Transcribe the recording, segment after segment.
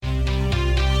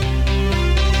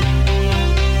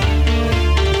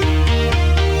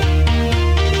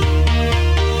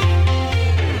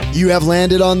You have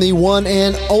landed on the one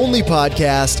and only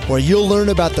podcast where you'll learn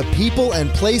about the people and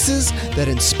places that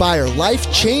inspire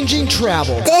life-changing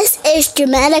travel. This is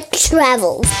Dramatic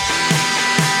Travels.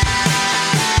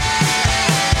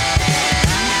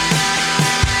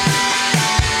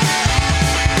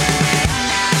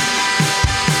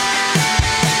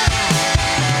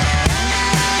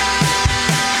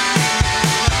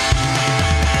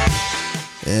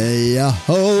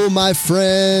 Yo, my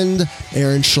friend,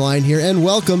 Aaron Schlein here, and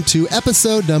welcome to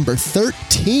episode number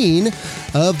 13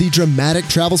 of the Dramatic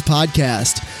Travels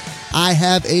podcast. I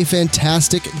have a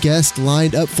fantastic guest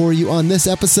lined up for you on this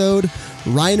episode.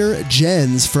 Rainer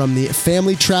Jenss from the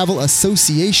Family Travel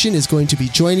Association is going to be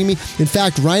joining me. In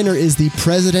fact, Rainer is the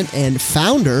president and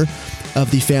founder of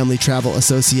the Family Travel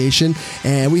Association,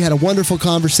 and we had a wonderful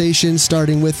conversation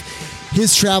starting with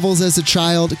his travels as a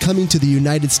child, coming to the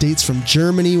United States from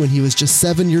Germany when he was just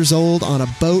 7 years old on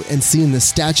a boat and seeing the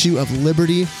Statue of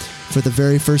Liberty for the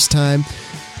very first time.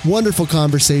 Wonderful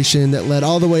conversation that led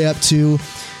all the way up to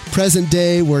present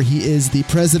day, where he is the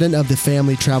president of the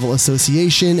Family Travel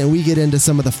Association, and we get into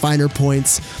some of the finer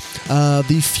points of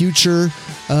the future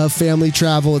of family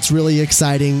travel. It's really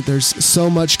exciting. There's so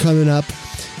much coming up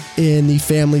in the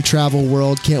family travel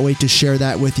world. Can't wait to share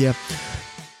that with you.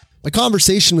 My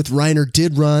conversation with Rainer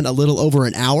did run a little over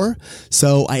an hour,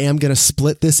 so I am going to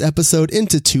split this episode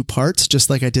into two parts, just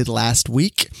like I did last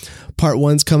week. Part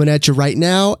one's coming at you right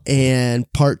now,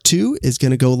 and part two is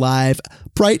going to go live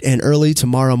bright and early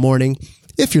tomorrow morning.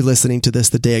 If you're listening to this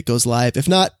the day it goes live. If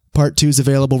not, part two is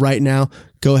available right now.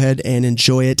 Go ahead and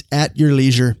enjoy it at your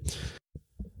leisure.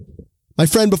 My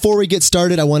friend, before we get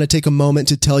started, I want to take a moment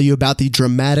to tell you about the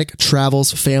Dramatic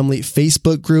Travels Family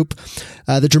Facebook group.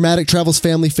 The Dramatic Travels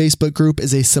Family Facebook group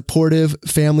is a supportive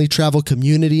family travel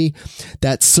community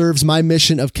that serves my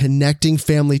mission of connecting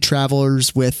family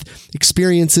travelers with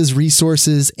experiences,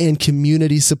 resources, and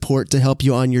community support to help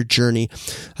you on your journey.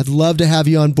 I'd love to have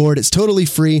you on board. It's totally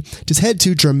free. Just head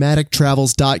to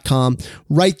dramatictravels.com.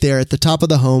 Right there at the top of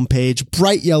the homepage,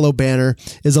 bright yellow banner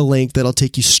is a link that'll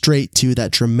take you straight to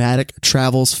that Dramatic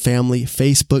Travels Family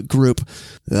Facebook group.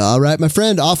 All right, my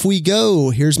friend, off we go.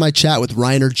 Here's my chat with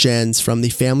Rainer Jenss from the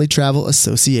Family Travel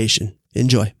Association.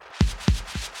 Enjoy.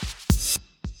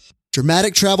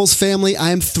 Dramatic Travels family, I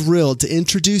am thrilled to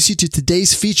introduce you to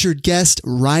today's featured guest,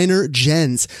 Rainer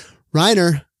Jenss.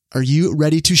 Rainer, are you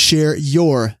ready to share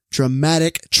your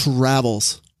dramatic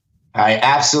travels? I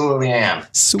absolutely am.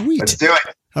 Sweet. Let's do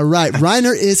it. All right.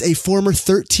 Rainer is a former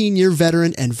 13-year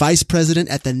veteran and vice president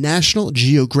at the National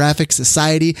Geographic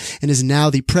Society and is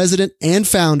now the president and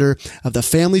founder of the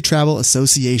Family Travel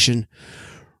Association.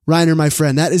 Rainer, my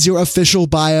friend, that is your official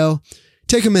bio.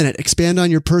 Take a minute, expand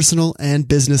on your personal and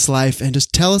business life, and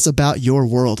just tell us about your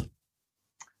world.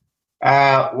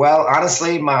 Well,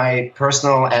 honestly, my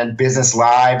personal and business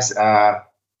lives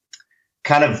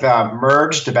kind of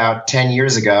merged about 10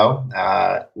 years ago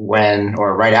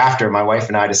right after my wife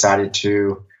and I decided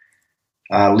to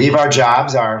leave our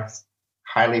jobs, our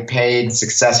highly paid,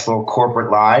 successful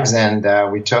corporate lives,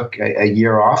 and we took a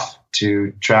year off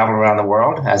to travel around the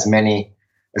world, as many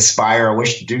aspire or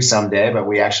wish to do someday, but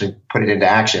we actually put it into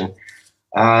action.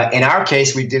 In our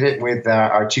case, we did it with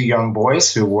our two young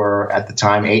boys who were at the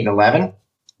time 8 and 11,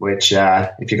 which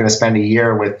if you're going to spend a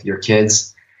year with your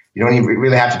kids, you don't even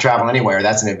really have to travel anywhere.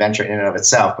 That's an adventure in and of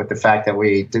itself. But the fact that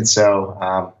we did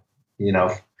so,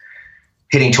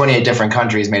 hitting 28 different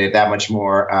countries made it that much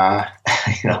more,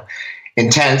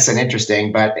 intense and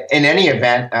interesting. But in any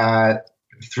event,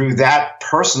 through that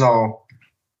personal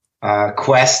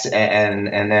quest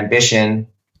and ambition,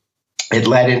 it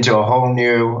led into a whole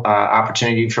new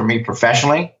opportunity for me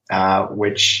professionally,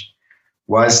 which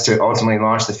was to ultimately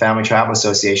launch the Family Travel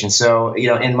Association. So,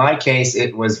 in my case,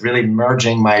 it was really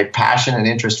merging my passion and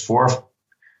interest for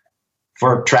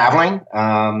traveling,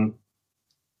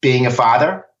 being a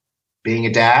father, being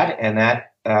a dad, and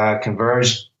that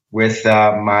converged with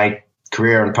my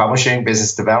career in publishing,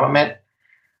 business development.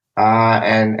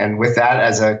 And with that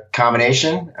as a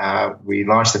combination, we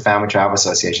launched the Family Travel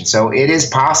Association. So it is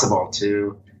possible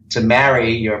to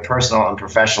marry your personal and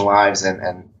professional lives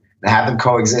and have them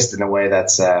coexist in a way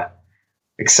that's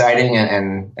exciting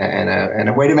and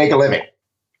a way to make a living.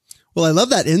 Well, I love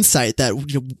that insight,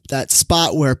 that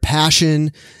spot where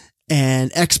passion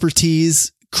and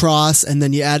expertise cross, and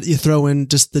then you throw in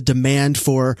just the demand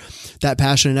for that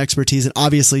passion and expertise. And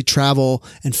obviously travel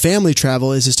and family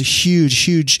travel is just a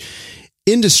huge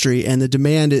industry, and the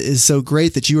demand is so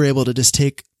great that you were able to just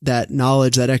take that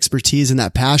knowledge, that expertise, and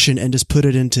that passion and just put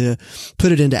it into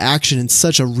action in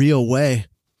such a real way.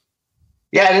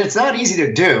 Yeah, and it's not easy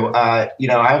to do.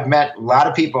 I've met a lot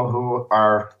of people who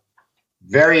are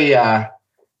very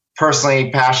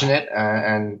personally passionate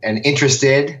and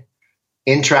interested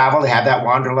in travel. They have that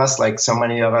wanderlust like so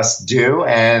many of us do,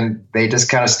 and they just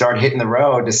kind of start hitting the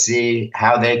road to see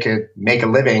how they could make a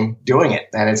living doing it.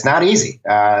 And it's not easy.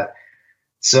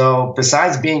 So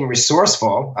besides being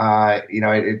resourceful,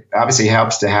 it obviously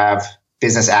helps to have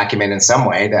business acumen in some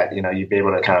way that, you'd be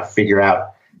able to kind of figure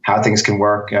out how things can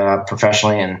work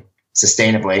professionally and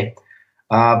sustainably.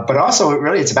 But also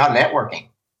it's about networking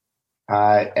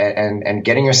and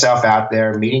getting yourself out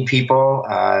there, meeting people,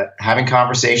 having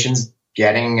conversations,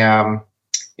 getting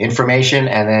information,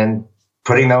 and then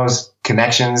putting those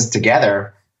connections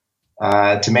together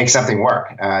to make something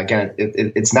work. Again,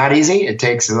 it's not easy. It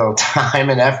takes a little time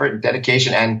and effort and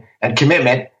dedication and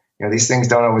commitment. These things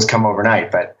don't always come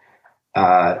overnight, but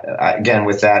again,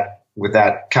 with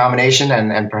that combination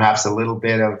and perhaps a little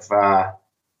bit of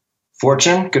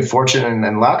good fortune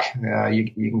and luck,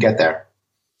 you can get there.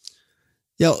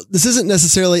 This isn't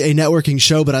necessarily a networking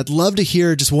show, but I'd love to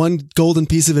hear just one golden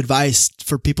piece of advice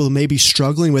for people who may be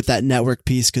struggling with that network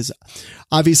piece, because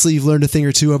obviously you've learned a thing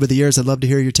or two over the years. I'd love to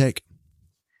hear your take.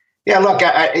 Yeah, look,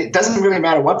 it doesn't really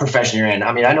matter what profession you're in.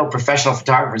 I mean, I know professional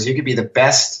photographers, you could be the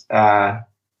best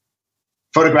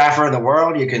photographer in the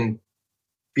world. You can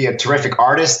be a terrific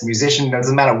artist, musician,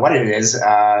 doesn't matter what it is,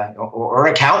 or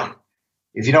accountant.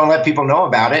 If you don't let people know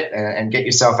about it and get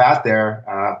yourself out there,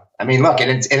 look,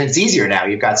 and it's easier now.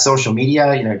 You've got social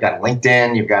media, you've got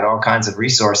LinkedIn, you've got all kinds of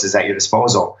resources at your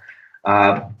disposal.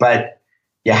 But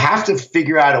you have to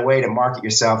figure out a way to market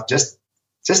yourself just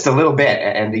a little bit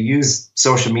and to use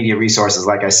social media resources,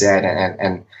 like I said,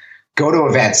 and go to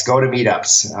events, go to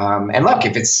meetups. And look,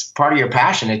 if it's part of your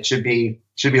passion, it should be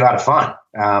a lot of fun.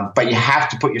 But you have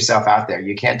to put yourself out there.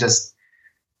 You can't just,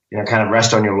 kind of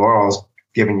rest on your laurels,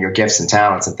 given your gifts and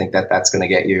talents, and think that that's going to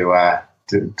get you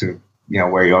to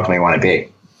where you ultimately want to be.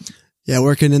 Yeah,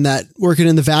 working in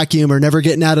the vacuum or never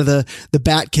getting out of the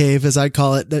bat cave, as I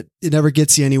call it, that it never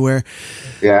gets you anywhere.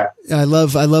 Yeah, I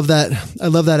love that. I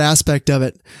love that aspect of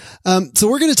it. So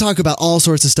we're going to talk about all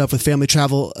sorts of stuff with Family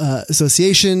Travel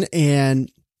Association,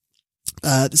 and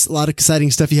there's a lot of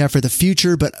exciting stuff you have for the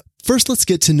future. But first, let's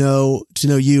get to know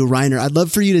you, Rainer. I'd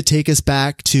love for you to take us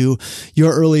back to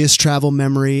your earliest travel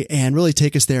memory and really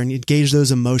take us there and engage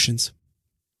those emotions.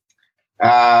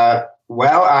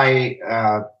 Well,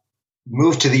 I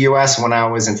moved to the U.S. when I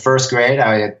was in first grade.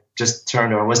 I had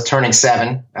was turning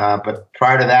 7. But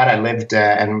prior to that, I lived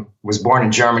and was born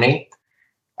in Germany.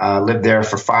 Lived there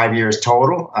for 5 years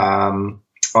total.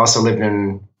 Also lived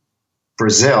in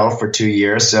Brazil for 2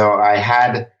 years. So I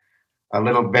had a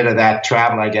little bit of that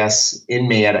travel, I guess, in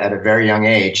me at a very young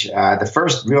age. The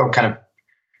first real kind of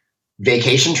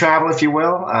vacation travel, if you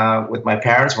will, with my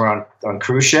parents were on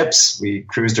cruise ships. We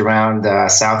cruised around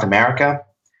South America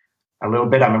a little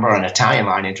bit. I remember on an Italian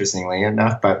line, interestingly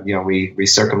enough, but we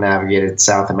circumnavigated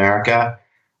South America.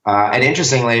 And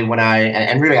interestingly,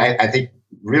 I think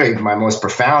really my most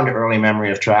profound early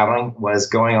memory of traveling was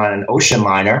going on an ocean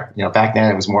liner. Back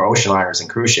then it was more ocean liners than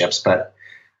cruise ships, but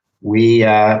we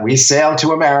sailed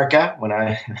to America when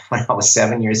I was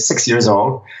 6 years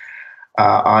old,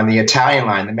 on the Italian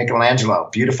line, the Michelangelo,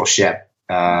 beautiful ship.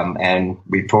 And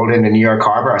we pulled into New York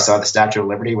Harbor. I saw the Statue of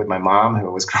Liberty with my mom,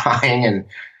 who was crying, and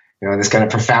this kind of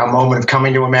profound moment of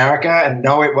coming to America. And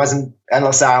no, it wasn't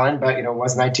Endless Island, but it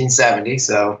was 1970.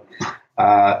 So,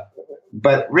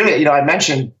 but really, I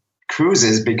mentioned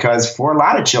cruises because for a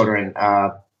lot of children,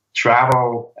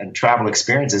 travel and travel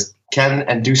experiences can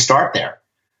and do start there.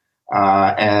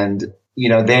 And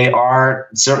they are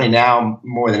certainly now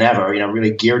more than ever,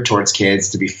 really geared towards kids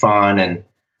to be fun. And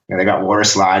they got water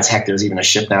slides. Heck, there's even a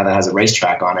ship now that has a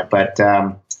racetrack on it. But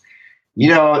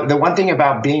the one thing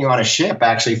about being on a ship,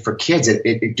 actually, for kids,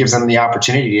 it gives them the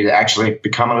opportunity to actually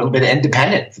become a little bit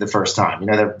independent for the first time.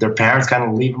 Their parents kind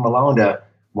of leave them alone to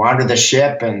wander the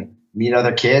ship and meet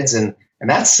other kids, and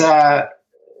that's a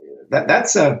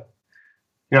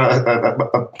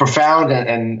profound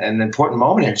and important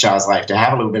moment in a child's life, to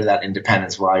have a little bit of that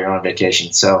independence while you're on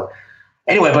vacation. So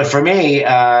anyway, but for me,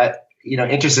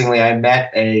 interestingly, I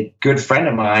met a good friend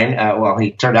of mine. Well,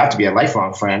 he turned out to be a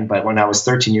lifelong friend, but when I was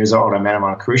 13 years old, I met him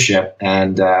on a cruise ship.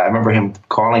 And I remember him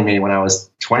calling me when I was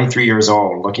 23 years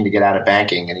old, looking to get out of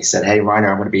banking. And he said, "Hey, Rainer,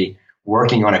 I'm going to be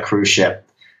working on a cruise ship,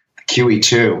 the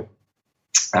QE2.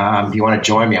 Do you want to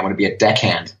join me? I'm going to be a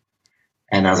deckhand."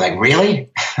 And I was like,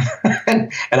 "Really?"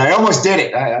 and I almost did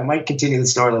it. I might continue the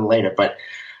story a little later, but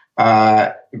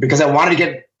because I wanted to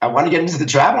get into the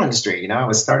travel industry. I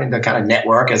was starting to kind of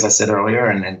network, as I said earlier,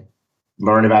 and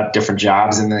learn about different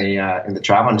jobs in the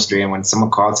travel industry. And when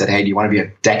someone called and said, "Hey, do you want to be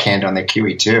a deckhand on the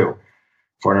QE2?"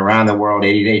 for an around the world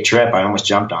 80-day trip, I almost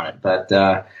jumped on it. But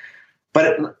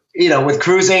with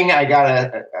cruising, I got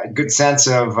a good sense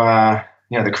of,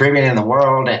 the Caribbean and the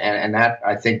world. And that,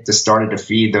 I think, just started to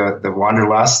feed the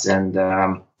wanderlust. And,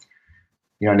 now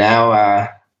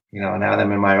that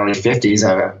I'm in my early 50s,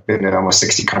 I've been to almost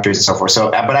 60 countries and so forth.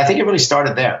 So, but I think it really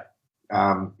started there.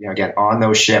 Again, on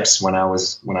those ships when I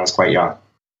was quite young.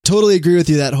 Totally agree with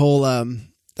you. That whole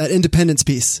that independence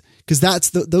piece, because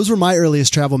those were my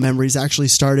earliest travel memories. Actually,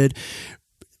 started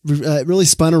really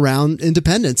spun around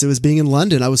independence. It was being in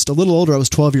London. I was a little older. I was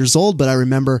 12 years old, but I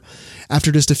remember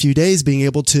after just a few days being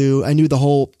able to. I knew the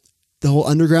whole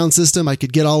underground system. I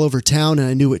could get all over town, and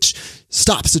I knew which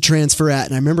stops to transfer at.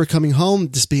 And I remember coming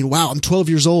home just being, wow, I'm 12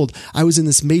 years old. I was in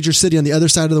this major city on the other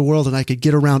side of the world, and I could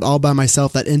get around all by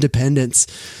myself. That independence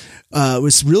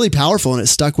was really powerful, and it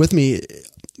stuck with me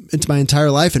into my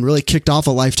entire life and really kicked off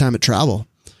a lifetime of travel.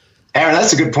 Aaron,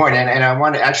 that's a good point. And I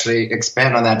want to actually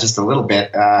expand on that just a little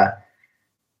bit. A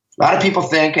lot of people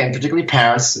think, and particularly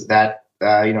parents, that,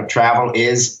 travel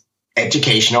is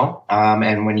educational.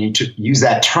 And when you use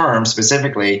that term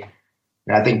specifically,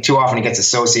 I think too often it gets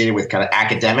associated with kind of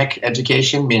academic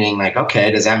education, meaning like,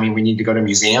 okay, does that mean we need to go to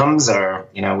museums or,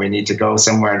 we need to go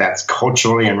somewhere that's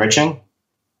culturally enriching?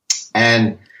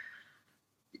 And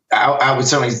I would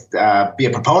certainly be a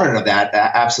proponent of that.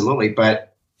 Absolutely. But,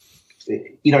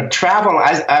 travel,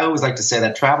 I always like to say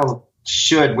that travel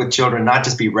should with children not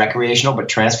just be recreational, but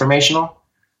transformational.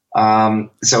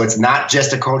 So it's not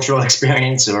just a cultural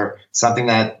experience or something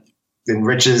that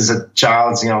enriches a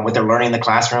child's, what they're learning in the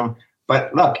classroom.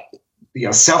 But look,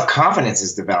 self-confidence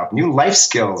is developed. New life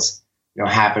skills,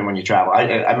 happen when you travel.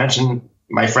 I mentioned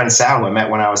my friend Sal, who I met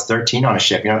when I was 13 on a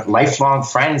ship. Lifelong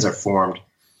friends are formed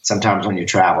sometimes when you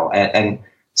travel. And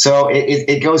so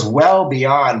it goes well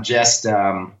beyond just,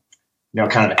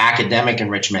 kind of academic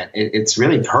enrichment. It's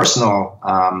really personal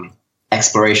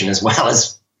exploration as well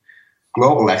as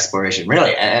global exploration,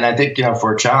 really. And I think,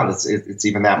 for a child, it's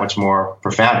even that much more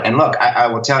profound. And look, I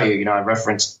will tell you, I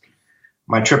referenced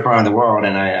my trip around the world,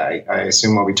 and I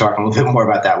assume we'll be talking a little bit more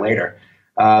about that later.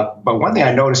 But one thing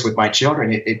I noticed with my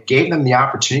children, it gave them the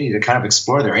opportunity to kind of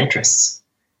explore their interests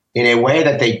in a way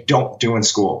that they don't do in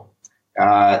school.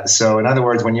 So in other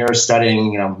words, when you're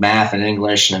studying, math and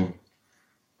English and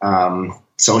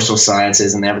social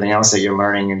sciences and everything else that you're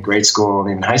learning in grade school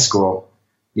and in high school,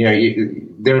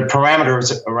 there are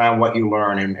parameters around what you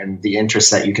learn and the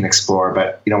interests that you can explore.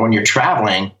 But, when you're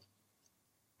traveling,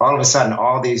 all of a sudden,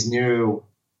 all these new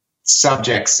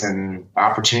subjects and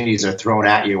opportunities are thrown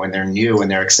at you, and they're new and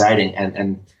they're exciting.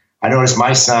 And I noticed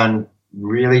my son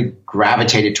really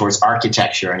gravitated towards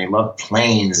architecture, and he loved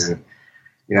planes and,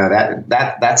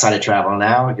 that side of travel.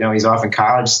 Now, he's off in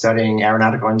college studying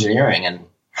aeronautical engineering and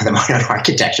the minor in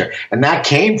architecture. And that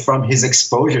came from his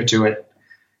exposure to it,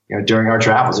 during our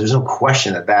travels. There's no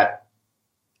question that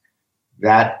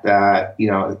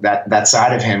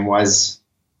side of him was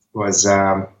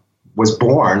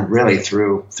born really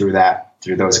through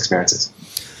those experiences.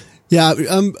 Yeah,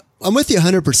 I'm with you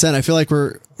 100%. I feel like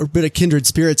we're a bit of kindred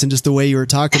spirits, and just the way you were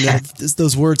talking,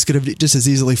 those words could have just as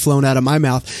easily flown out of my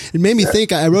mouth. It made me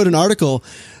think. I wrote an article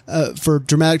for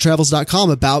dramatictravels.com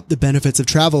about the benefits of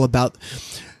travel, about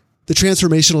the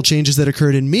transformational changes that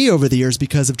occurred in me over the years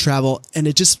because of travel. And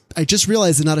I just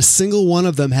realized that not a single one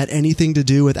of them had anything to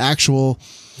do with actual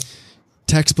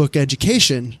textbook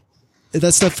education.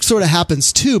 That stuff sort of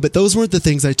happens too, but those weren't the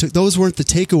things I took. Those weren't the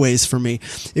takeaways for me.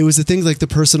 It was the things like the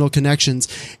personal connections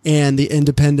and the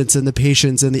independence and the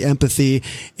patience and the empathy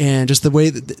and just the way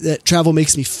that travel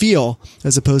makes me feel,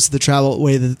 as opposed to the travel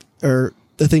way or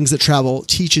the things that travel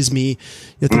teaches me,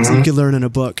 things that you can learn in a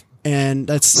book. And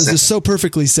that's just so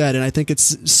perfectly said. And I think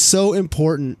it's so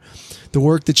important, the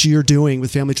work that you're doing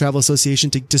with Family Travel Association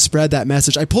to spread that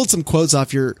message. I pulled some quotes off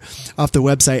the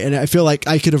website, and I feel like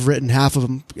I could have written half of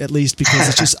them at least,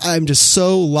 because I'm just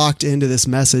so locked into this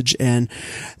message. And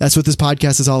that's what this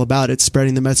podcast is all about. It's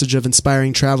spreading the message of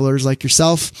inspiring travelers like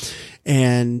yourself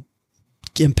and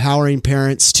empowering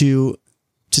parents to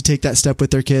take that step with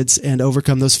their kids and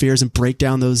overcome those fears and break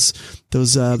down those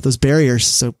barriers.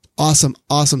 So awesome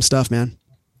stuff, man.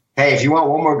 Hey, if you want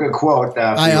one more good quote,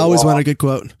 I always want a good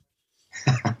quote.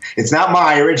 It's not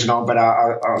my original, but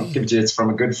I'll give it to you. It's from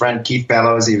a good friend, Keith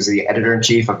Bellows. He was the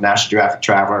editor-in-chief of National Geographic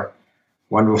Traveler,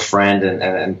 wonderful friend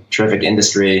and terrific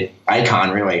industry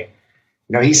icon, really.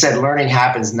 He said, learning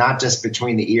happens not just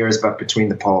between the ears, but between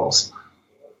the poles.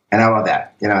 And I love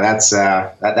that.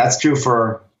 That's true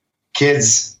for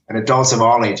kids and adults of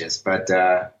all ages. But,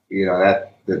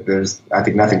 there's, I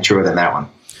think, nothing truer than that one.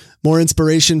 More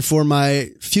inspiration for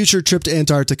my future trip to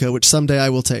Antarctica, which someday I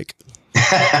will take.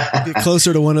 Get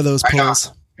closer to one of those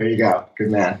poles. There you go.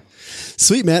 Good man.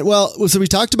 Sweet, man. Well, so we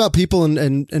talked about people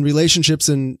and relationships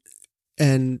and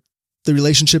the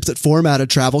relationships that form out of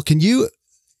travel. Can you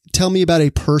tell me about a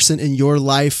person in your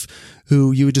life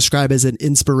who you would describe as an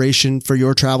inspiration for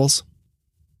your travels?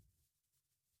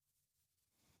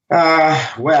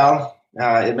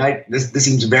 This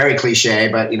seems very cliche,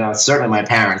 but it's certainly my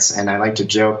parents. And I like to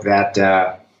joke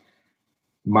that,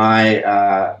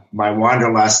 my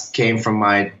wanderlust came from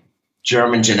my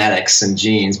German genetics and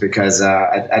genes, because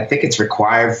I think it's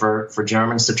required for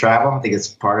Germans to travel. I think it's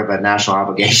part of a national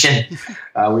obligation.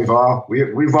 We've all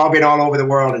been all over the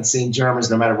world and seen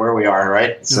Germans no matter where we are,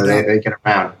 right? So they get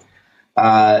around,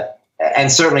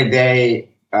 and certainly they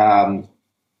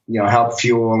help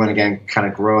fuel and again kind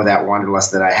of grow that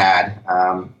wanderlust that I had.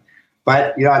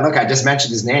 But I just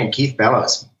mentioned his name, Keith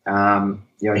Bellows.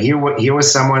 He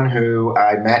was someone who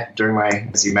I met during my,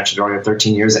 as you mentioned earlier,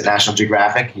 13 years at National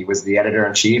Geographic. He was the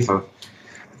editor-in-chief of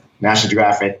National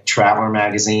Geographic Traveler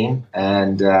magazine.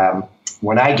 And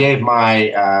when I gave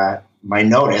my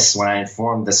notice, when I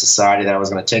informed the society that I was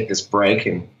going to take this break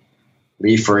and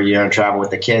leave for a year and travel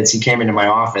with the kids, he came into my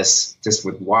office just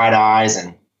with wide eyes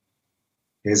and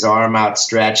his arm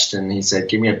outstretched, and he said,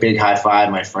 "Give me a big high five,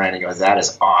 my friend." He goes, "That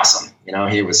is awesome."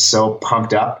 He was so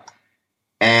pumped up.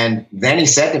 And then he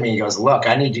said to me, he goes, "Look,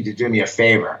 I need you to do me a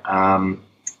favor.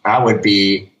 I would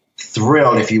be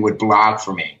thrilled if you would blog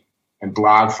for me and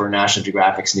blog for National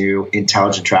Geographic's new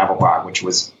intelligent travel blog, which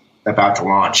was about to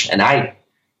launch." And I,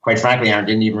 quite frankly, I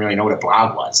didn't even really know what a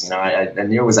blog was. I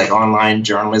knew it was like online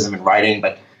journalism and writing,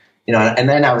 but and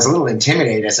then I was a little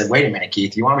intimidated. I said, "Wait a minute,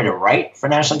 Keith, you want me to write for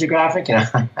National Geographic?"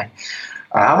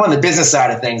 I'm on the business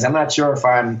side of things. I'm not sure if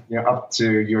I'm up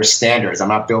to your standards. I'm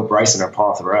not Bill Bryson or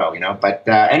Paul Theroux, But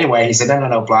anyway, he said,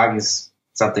 no, blogging is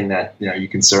something that you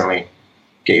can certainly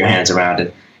get your hands around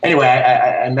it. Anyway,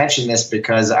 I mentioned this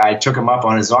because I took him up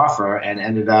on his offer and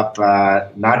ended up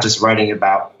not just writing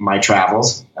about my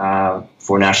travels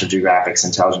for National Geographic's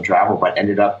Intelligent Travel, but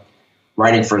ended up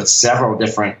writing for several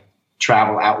different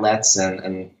travel outlets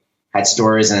and had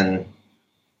stories in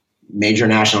major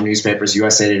national newspapers,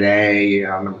 USA Today,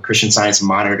 Christian Science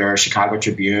Monitor, Chicago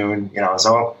Tribune,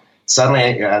 so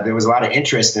suddenly there was a lot of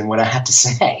interest in what I had to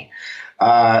say.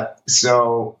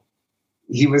 So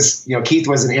he was, Keith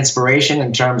was an inspiration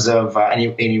in terms of,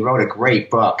 and he wrote a great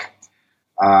book,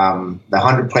 The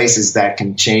 100 Places That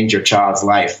Can Change Your Child's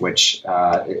Life, which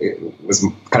it was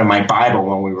kind of my Bible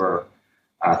when we were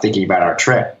thinking about our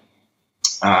trip.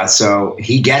 So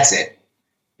he gets it,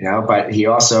 but he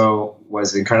also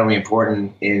was incredibly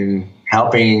important in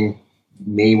helping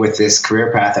me with this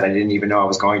career path that I didn't even know I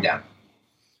was going down.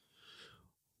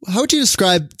 How would you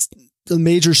describe the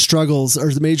major struggles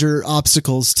or the major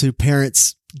obstacles to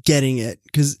parents getting it?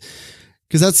 Because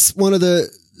that's one of the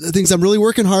things I'm really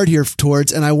working hard here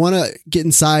towards. And I want to get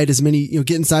inside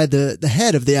get inside the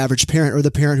head of the average parent or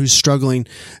the parent who's struggling,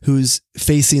 who's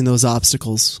facing those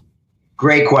obstacles.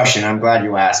 Great question. I'm glad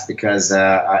you asked, because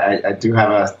I do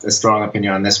have a strong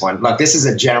opinion on this one. Look, this is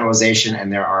a generalization,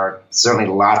 and there are certainly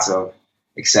lots of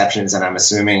exceptions, and I'm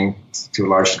assuming to a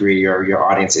large degree your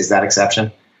audience is that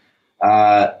exception.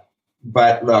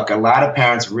 But look, a lot of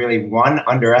parents really,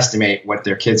 underestimate what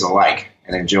their kids will like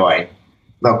and enjoy.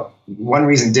 Look, one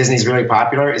reason Disney's really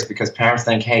popular is because parents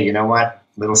think, hey, you know what,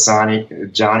 little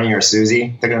Johnny or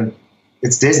Susie,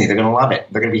 it's Disney. They're going to love it.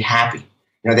 They're going to be happy.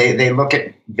 They look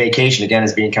at vacation again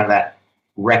as being kind of that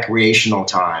recreational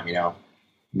time,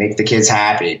 make the kids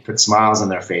happy, put smiles on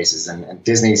their faces. And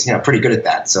Disney's, pretty good at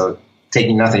that. So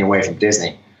taking nothing away from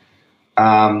Disney.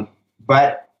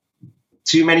 But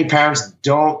too many parents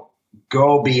don't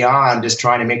go beyond just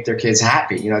trying to make their kids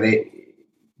happy.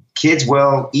 Kids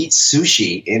will eat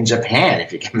sushi in Japan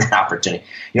if you give them that opportunity.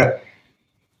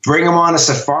 Bring them on a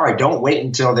safari. Don't wait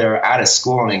until they're out of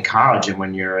school and in college and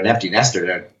when you're an empty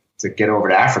nester to get over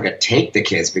to Africa. Take the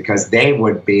kids, because they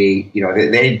would be,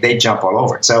 they jump all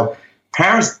over it. So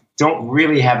parents don't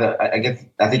really have I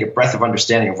think a breadth of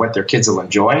understanding of what their kids will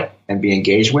enjoy and be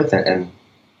engaged with and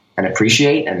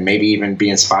appreciate and maybe even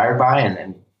be inspired by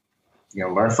and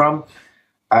learn from.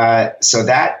 So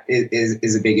that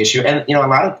is a big issue. And, in a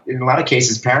lot of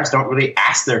cases, parents don't really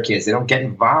ask their kids. They don't get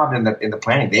involved in the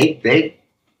planning. They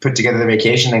put together the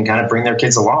vacation and kind of bring their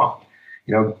kids along.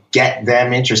 Get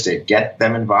them interested, get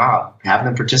them involved, have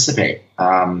them participate.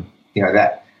 That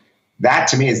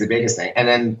to me is the biggest thing. And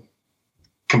then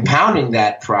compounding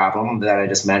that problem that I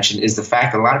just mentioned is the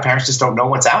fact that a lot of parents just don't know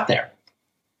what's out there.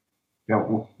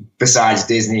 Besides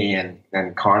Disney and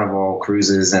Carnival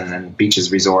cruises and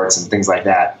beaches, resorts and things like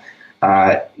that.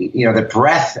 The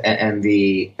breadth and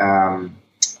the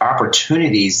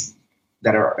opportunities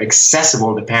that are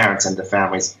accessible to parents and to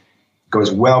families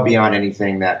goes well beyond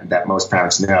anything that most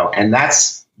parents know. And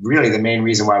that's really the main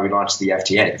reason why we launched the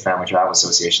FTA, the Family Travel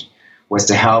Association, was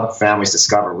to help families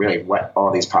discover really what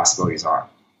all these possibilities are.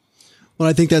 Well,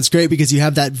 I think that's great because you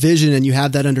have that vision and you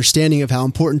have that understanding of how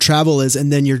important travel is.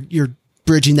 And then you're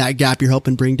bridging that gap. You're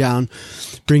helping bring down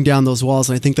those walls.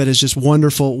 And I think that is just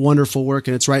wonderful, wonderful work.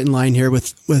 And it's right in line here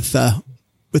with the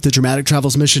Dramatic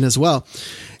Travels mission as well.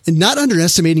 And not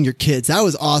underestimating your kids. That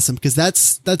was awesome because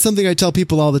that's something I tell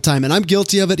people all the time. And I'm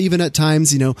guilty of it even at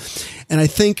times, and I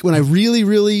think when I really,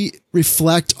 really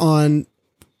reflect on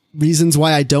reasons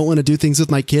why I don't want to do things with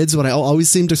my kids, what I always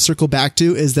seem to circle back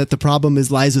to is that the problem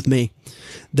lies with me,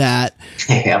 that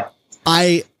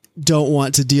I don't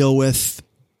want to deal with,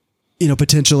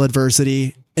 potential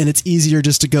adversity. And it's easier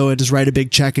just to go and just write a big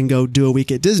check and go do a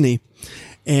week at Disney.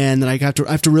 And then I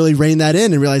have to really rein that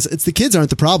in and realize it's the kids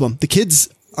aren't the problem. The kids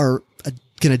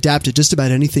can adapt to just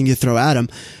about anything you throw at them.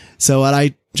 So what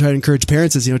I try to encourage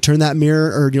parents is, turn that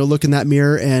mirror or, look in that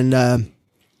mirror and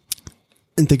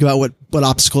think about what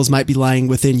obstacles might be lying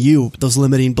within you, those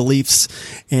limiting beliefs,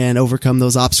 and overcome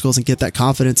those obstacles and get that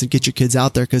confidence and get your kids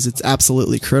out there because it's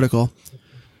absolutely critical.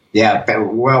 Yeah,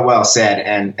 well said.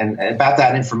 And about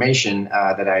that information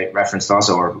that I referenced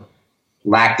also, or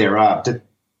lack thereof,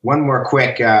 one more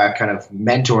quick kind of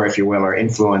mentor, if you will, or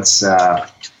influence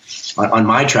on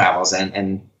my travels.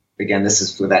 And again, this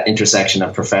is with that intersection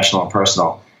of professional and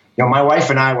personal. My wife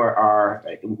and I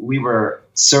we were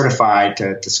certified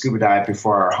to scuba dive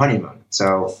before our honeymoon.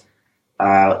 So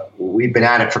we've been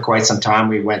at it for quite some time.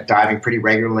 We went diving pretty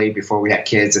regularly before we had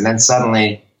kids. And then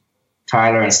suddenly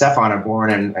Tyler and Stefan are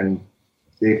born, and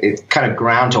it kind of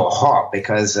ground to a halt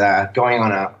because going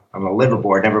on a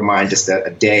liveaboard, never mind just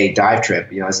a day dive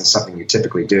trip, isn't something you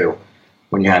typically do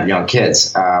when you have young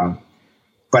kids.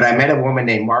 But I met a woman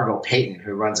named Margot Payton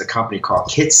who runs a company called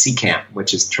Kids Sea Camp,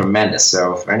 which is tremendous.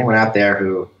 So for anyone out there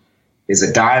who is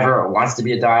a diver or wants to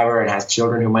be a diver and has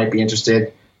children who might be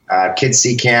interested, Kids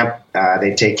Sea Camp,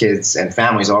 they take kids and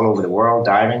families all over the world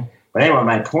diving. But anyway,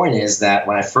 my point is that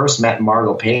when I first met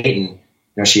Margot Payton,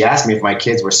 she asked me if my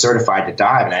kids were certified to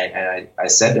dive, and I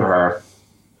said to her,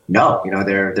 no,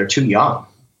 they're too young.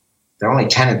 They're only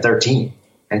 10 and 13.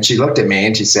 And she looked at me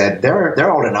and she said, they're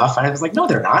old enough. And I was like, no,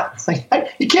 they're not. It's like,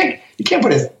 you can't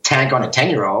put a tank on a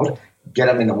 10-year-old, get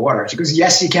them in the water. She goes,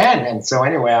 yes, you can. And so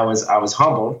anyway, I was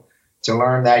humbled to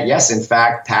learn that, yes, in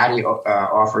fact, PADI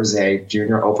offers a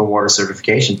junior open water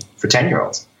certification for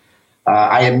 10-year-olds.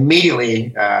 I immediately,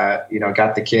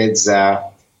 got the kids,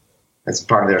 as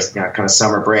part of their kind of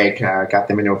summer break, got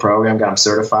them into a program, got them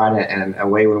certified, and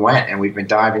away we went. And we've been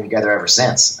diving together ever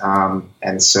since.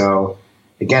 And so,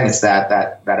 again, it's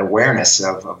that awareness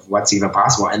of what's even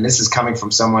possible. And this is coming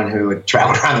from someone who had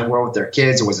traveled around the world with their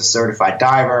kids, who was a certified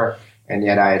diver, and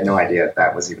yet I had no idea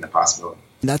that was even a possibility.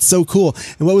 That's so cool.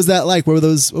 And what was that like? What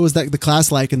was the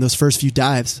class like in those first few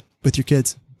dives with your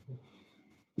kids?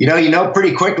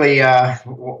 Pretty quickly,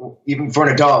 even for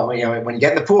an adult, when you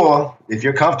get in the pool, if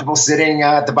you're comfortable sitting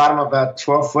at the bottom of a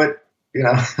 12-foot,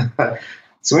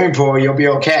 swimming pool, you'll be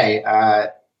okay.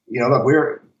 Look,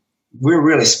 we're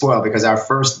really spoiled because our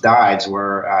first dives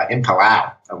were in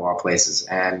Palau, of all places.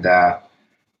 And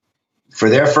for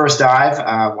their first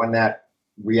dive, one that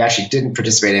we actually didn't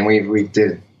participate in, we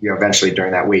did, eventually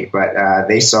during that week, but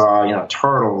they saw,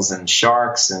 turtles and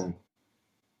sharks and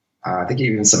I think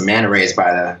even some manta rays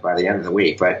by the end of the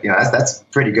week. But that's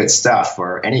pretty good stuff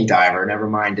for any diver. Never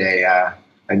mind a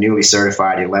newly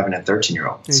certified 11 and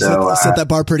 13-year-old. Yeah, so set that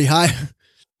bar pretty high.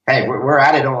 Hey, we're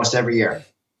at it almost every year.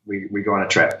 We go on a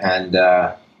trip, and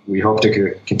we hope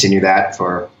to continue that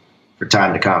for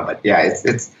time to come. But yeah,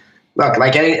 it's look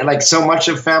like so much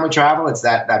of family travel. It's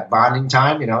that bonding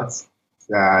time. It's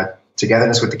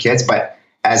togetherness with the kids. But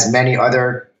as many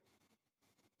other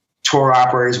tour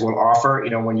operators will offer,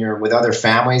 when you're with other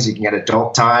families, you can get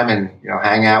adult time and,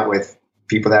 hang out with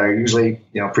people that are usually,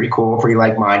 pretty cool, pretty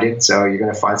like-minded. So you're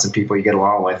going to find some people you get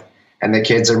along with, and the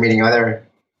kids are meeting other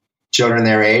children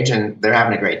their age and they're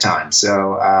having a great time.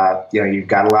 So, you've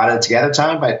got a lot of together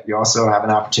time, but you also have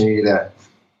an opportunity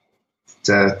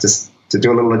to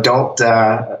do a little adult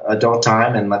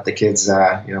time and let the kids,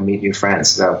 meet new friends.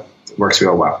 So it works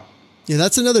real well. Yeah.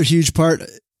 That's another huge part.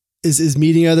 Is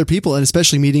meeting other people, and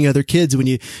especially meeting other kids when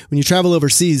you travel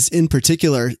overseas in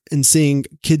particular, and seeing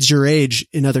kids your age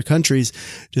in other countries,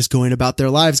 just going about their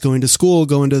lives, going to school,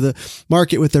 going to the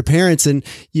market with their parents. And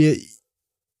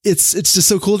it's just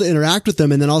so cool to interact with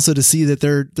them. And then also to see that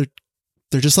they're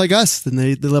they're just like us, and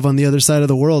they live on the other side of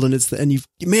the world. And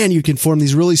you can form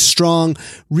these really strong,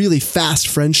 really fast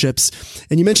friendships.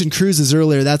 And you mentioned cruises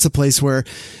earlier. That's a place where,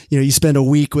 you spend a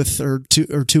week or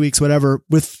 2 weeks, whatever,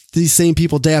 with these same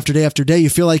people day after day after day. You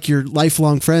feel like you're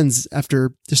lifelong friends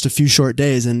after just a few short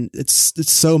days. And it's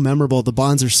so memorable. The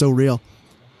bonds are so real.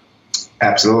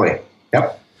 Absolutely.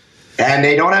 Yep. And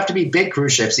they don't have to be big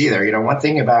cruise ships either. One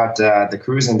thing about the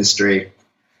cruise industry,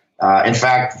 in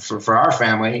fact, for our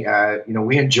family,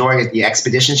 we enjoy the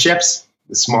expedition ships,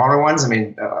 the smaller ones. I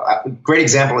mean, a great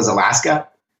example is Alaska.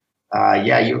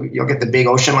 You'll get the big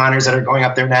ocean liners that are going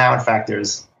up there now. In fact,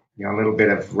 there's a little bit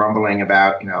of rumbling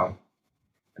about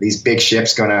these big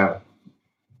ships going to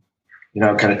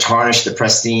kind of tarnish the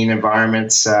pristine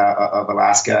environments of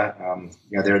Alaska.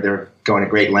 They're going to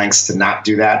great lengths to not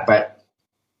do that. But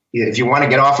if you want to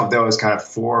get off of those kind of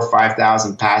 4,000 or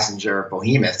 5,000 passenger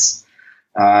behemoths,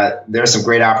 there are some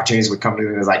great opportunities with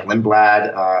companies like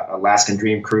Lindblad, Alaskan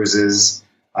Dream Cruises,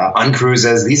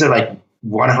 Uncruises. These are like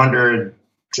 100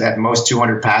 to at most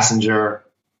 200 passenger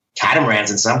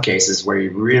catamarans in some cases, where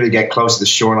you really get close to the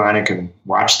shoreline and can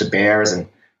watch the bears and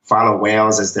follow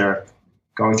whales as they're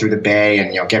going through the bay,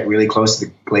 and get really close to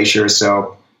the glaciers.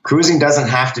 So cruising doesn't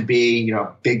have to be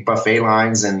big buffet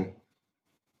lines and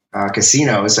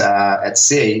casinos at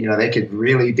sea. They could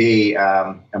really be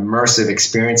immersive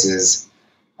experiences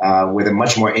with a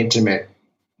much more intimate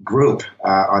group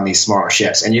on these smaller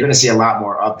ships, and you're going to see a lot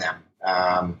more of them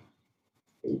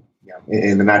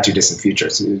in the not too distant future.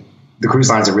 So the cruise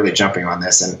lines are really jumping on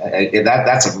this, and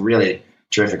that's a really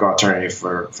terrific alternative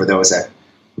for those that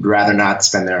would rather not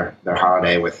spend their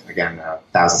holiday with, again,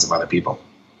 thousands of other people.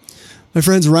 My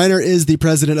friends, Rainer is the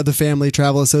president of the Family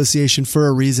Travel Association for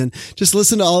a reason. Just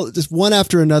listen to just one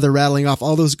after another, rattling off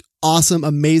all those awesome,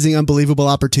 amazing, unbelievable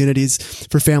opportunities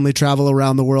for family travel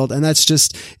around the world. And that's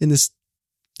just in just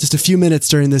a few minutes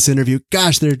during this interview.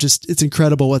 Gosh, it's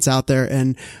incredible what's out there.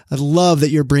 And I love that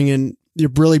you're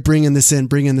really bringing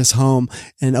this home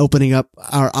and opening up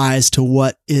our eyes to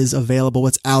what is available,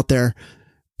 what's out there,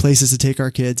 places to take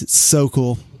our kids. It's so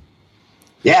cool.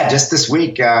 Yeah, just this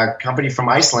week, a company from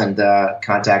Iceland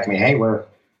contacted me. Hey, we're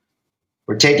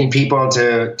taking people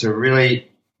to really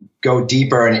go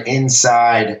deeper and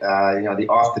inside, the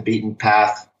off the beaten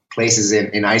path places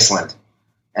in Iceland,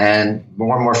 and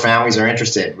more families are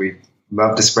interested. We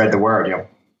love to spread the word.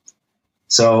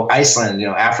 So Iceland,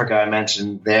 Africa, I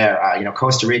mentioned there.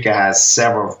 Costa Rica has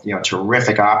several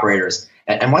terrific operators.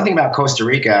 And one thing about Costa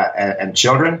Rica and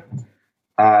children,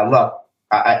 look,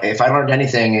 if I learned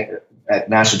anything at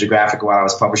National Geographic while I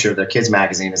was publisher of their kids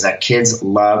magazine, is that kids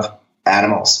love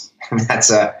animals. That's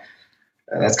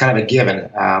kind of a given.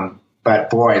 But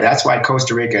boy, that's why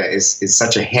Costa Rica is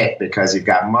such a hit, because you've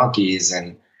got monkeys,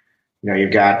 and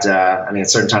you've got at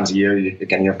certain times of year,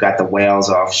 you've got the whales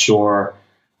offshore.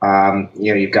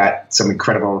 You've got some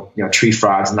incredible tree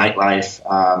frogs, nightlife,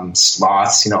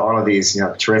 sloths. All of these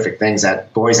terrific things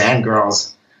that boys and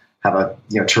girls have a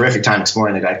terrific time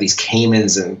exploring. They've got these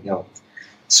caimans and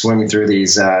swimming through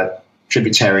these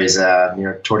tributaries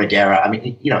near Tortuguera.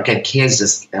 Again, kids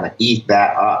just kind of eat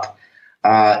that up.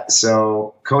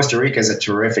 So Costa Rica is a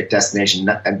terrific destination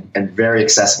and very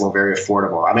accessible, very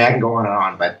affordable. I can go on and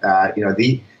on, but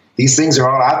these things are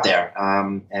all out there,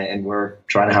 and we're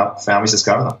trying to help families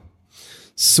discover them.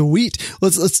 Sweet.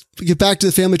 Let's get back to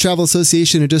the Family Travel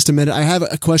Association in just a minute. I have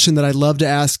a question that I'd love to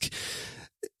ask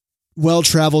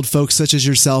well-traveled folks such as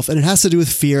yourself, and it has to do with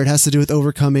fear. It has to do with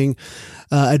overcoming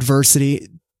adversity. Can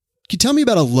you tell me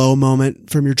about a low moment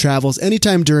from your travels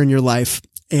anytime during your life,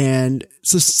 and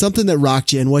so something that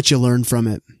rocked you and what you learned from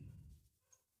it?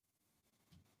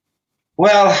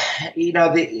 Well,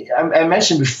 I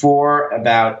mentioned before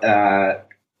about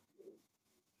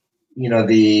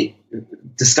the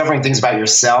discovering things about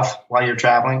yourself while you're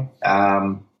traveling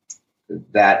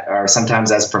that are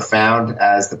sometimes as profound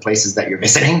as the places that you're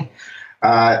visiting.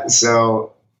 I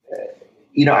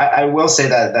will say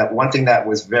that one thing that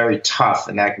was very tough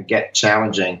and that can get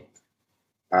challenging,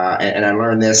 and I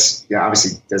learned this,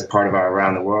 obviously as part of our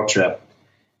around the world trip,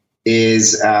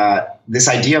 is this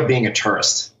idea of being a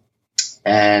tourist.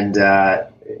 And,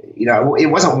 it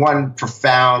wasn't one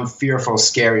profound, fearful,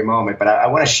 scary moment, but I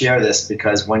want to share this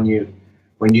because when you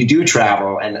do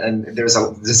travel, and there's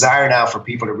a desire now for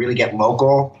people to really get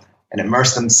local and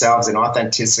immerse themselves in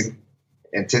authenticity,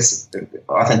 have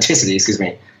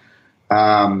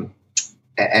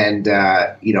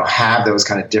those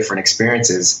kind of different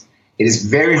experiences. It is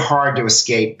very hard to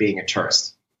escape being a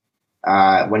tourist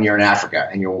when you're in Africa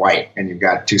and you're white and you've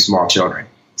got two small children.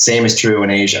 Same is true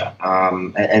in Asia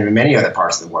and in many other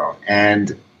parts of the world.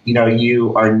 And,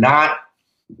 you are not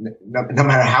no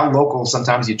matter how local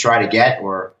sometimes you try to get,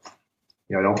 or,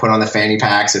 don't put on the fanny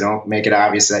packs, or don't make it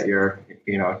obvious that you're,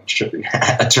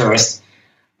 a tourist.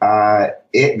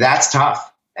 That's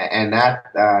tough. And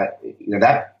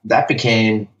that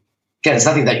became, again, it's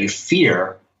nothing that you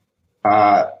fear.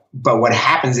 But what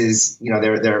happens is,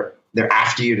 they're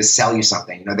after you to sell you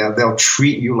something. They'll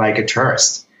treat you like a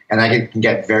tourist, and that can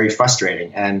get very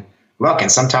frustrating. And look,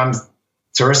 and sometimes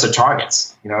tourists are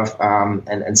targets,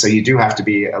 and so you do have to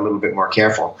be a little bit more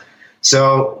careful.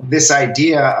 So this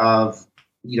idea of,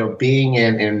 being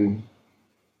in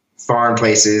foreign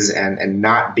places and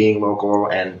not being local,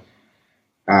 and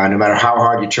no matter how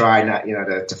hard you try not,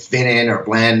 to fit in or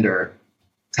blend or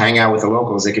hang out with the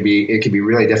locals, it could be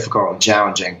really difficult and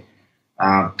challenging,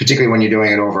 particularly when you're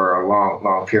doing it over a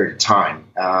long period of time.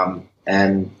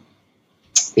 And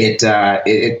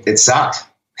it sucked,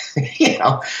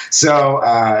 So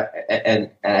and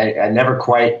I never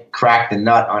quite cracked the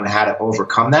nut on how to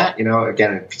overcome that.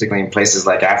 Again, particularly in places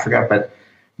like Africa, but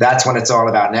that's when it's all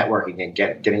about networking and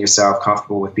getting yourself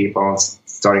comfortable with people and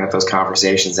starting up those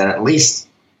conversations, and at least,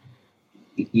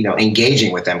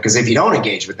 engaging with them. Because if you don't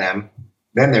engage with them,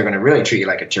 then they're going to really treat you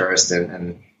like a tourist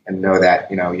and know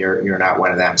that, you're not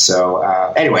one of them. So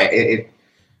anyway,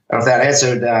 I don't know if that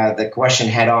answered the question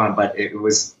head on, but it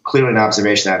was clearly an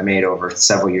observation I've made over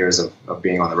several years of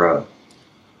being on the road.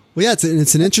 Well, yeah,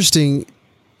 it's an interesting,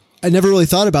 I never really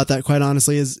thought about that, quite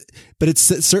honestly, but it's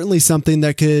certainly something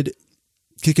that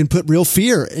can put real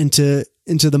fear into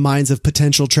the minds of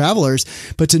potential travelers.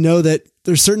 But to know that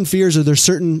there's certain fears, or there's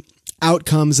certain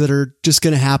outcomes that are just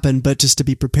going to happen, but just to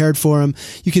be prepared for them,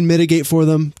 you can mitigate for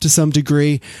them to some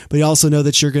degree, but you also know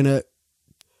that you're going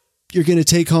to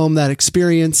take home that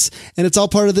experience, and it's all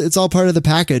part of the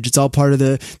package. It's all part of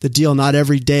the deal. Not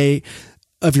every day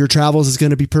of your travels is going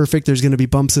to be perfect. There's going to be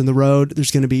bumps in the road. There's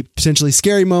going to be potentially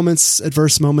scary moments,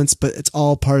 adverse moments, but it's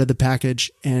all part of the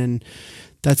package. And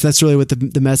that's really what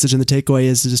the message and the takeaway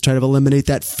is, to just try to eliminate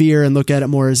that fear and look at it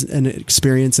more as an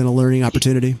experience and a learning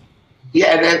opportunity.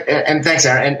 Yeah. And thanks,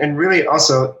 Aaron. And really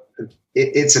also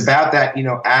it's about that,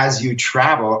 as you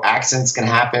travel, accidents can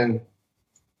happen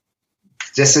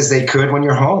just as they could when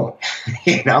you're home.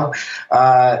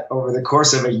 Over the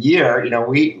course of a year,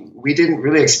 we didn't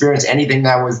really experience anything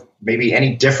that was maybe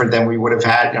any different than we would have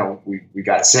had. We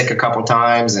got sick a couple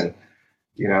times, and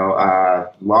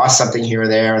lost something here or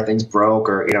there, things broke,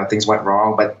 or, things went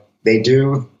wrong, but they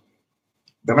do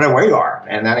no matter where you are.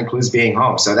 And that includes being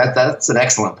home. So that's an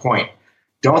excellent point.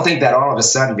 Don't think that all of a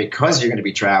sudden, because you're going to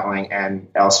be traveling and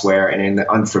elsewhere and in the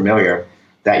unfamiliar,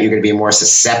 that you're going to be more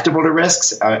susceptible to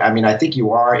risks. I think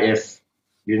you are if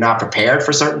you're not prepared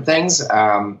for certain things.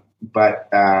 But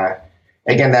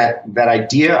again, that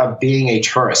idea of being a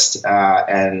tourist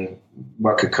and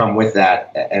what could come with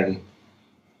that, and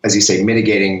as you say,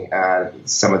 mitigating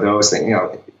some of those things.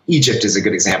 Egypt is a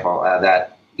good example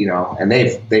that, and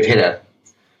they've hit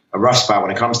a rough spot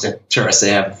when it comes to tourists. They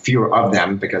have fewer of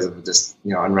them because of just,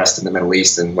 unrest in the Middle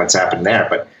East and what's happened there.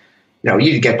 But,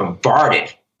 you get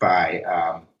bombarded by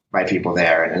people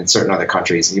there, and in certain other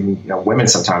countries. Even, women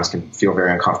sometimes can feel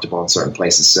very uncomfortable in certain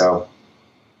places. So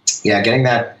yeah, trying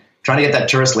to get that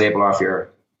tourist label off your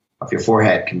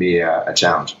forehead can be a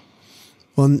challenge.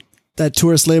 Well, that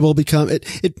tourist label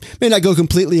it may not go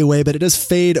completely away, but it does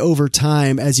fade over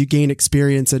time as you gain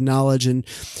experience and knowledge, and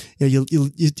you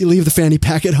leave the fanny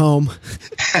pack at home.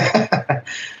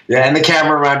 Yeah, and the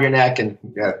camera around your neck, and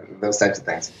those types of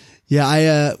things.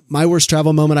 Yeah, my worst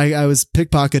travel moment, I was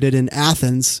pickpocketed in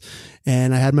Athens,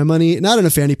 and I had my money not in a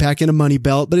fanny pack, in a money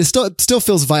belt, but it still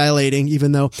feels violating,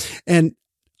 even though. And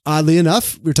oddly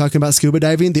enough, we were talking about scuba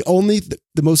diving. The only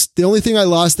thing I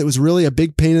lost that was really a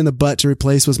big pain in the butt to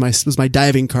replace was my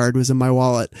diving card was in my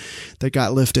wallet that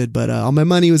got lifted. But all my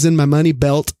money was in my money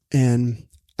belt, and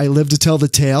I live to tell the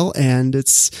tale, and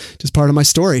it's just part of my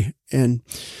story. And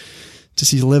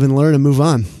just you live and learn and move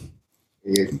on.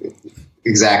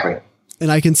 Exactly.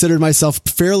 And I considered myself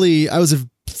I was a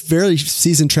fairly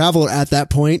seasoned traveler at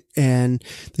that point, and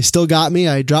they still got me.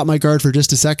 I dropped my guard for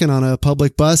just a second on a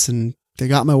public bus, and they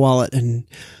got my wallet, and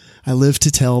I live to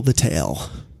tell the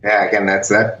tale. Yeah, again, that's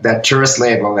that tourist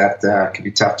label that can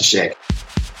be tough to shake.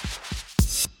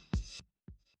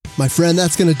 My friend,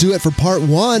 that's going to do it for part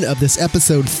 1 of this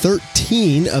episode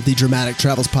 13 of the Dramatic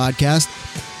Travels podcast.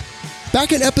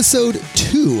 Back in episode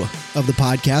 2 of the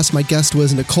podcast, my guest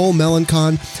was Nicole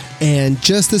Melancon, and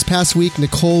just this past week,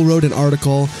 Nicole wrote an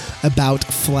article about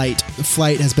Flight.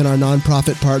 Flight has been our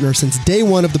nonprofit partner since day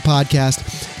 1 of the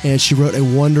podcast, and she wrote a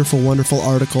wonderful, wonderful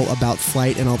article about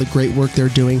Flight and all the great work they're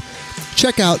doing.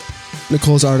 Check out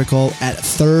Nicole's article at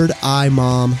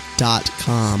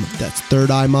thirdeyemom.com. That's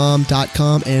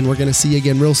thirdeyemom.com. And we're going to see you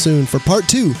again real soon for part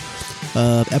 2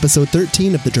 of episode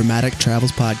 13 of the Dramatic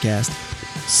Travels Podcast.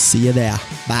 See you there.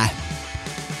 Bye.